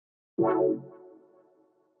I'm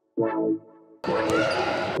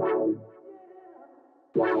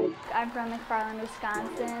from McFarland,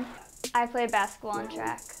 Wisconsin. I play basketball and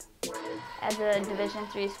track. As a Division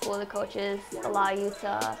III school, the coaches allow you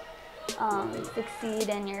to succeed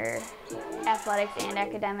in your athletics and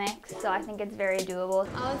academics, so I think it's very doable.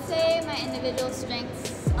 I would say my individual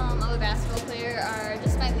strengths of a basketball player are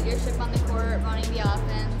just my leadership on the court, running the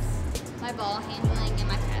offense, my ball handling, and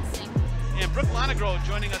my passing. And Brooke Lonigro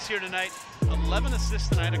joining us here tonight. 11 assists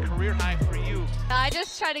tonight, a career high for you. I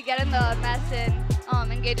just try to get in the mess and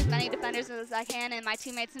engage as many defenders as I can, and my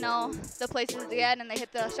teammates know the places to get and they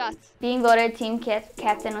hit the shots. Being voted team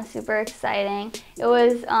captain was super exciting. It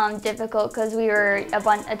was difficult because we were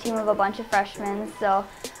a team of a bunch of freshmen, so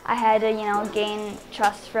I had to, gain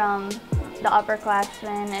trust from the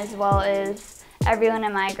upperclassmen as well as everyone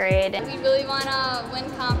in my grade. We really want to win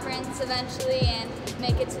conference eventually and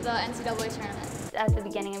make it to the NCAA tournament. At the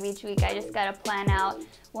beginning of each week, I just got to plan out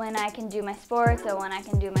when I can do my sports or when I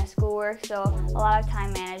can do my schoolwork, so a lot of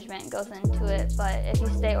time management goes into it, but if you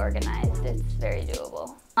stay organized, it's very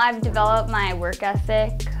doable. I've developed my work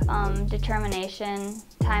ethic, determination,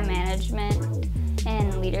 time management,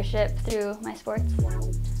 and leadership through my sports.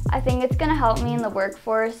 I think it's going to help me in the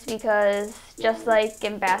workforce because just like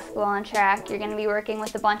in basketball and track, you're going to be working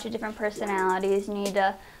with a bunch of different personalities. You need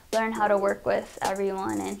to learn how to work with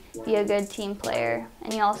everyone and be a good team player.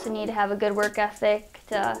 And you also need to have a good work ethic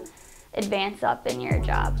to advance up in your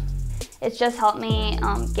job. It's just helped me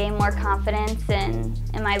gain more confidence in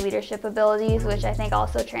my leadership abilities, which I think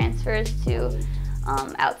also transfers to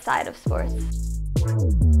outside of sports.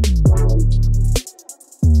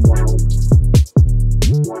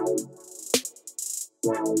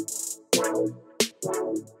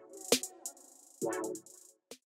 Wow.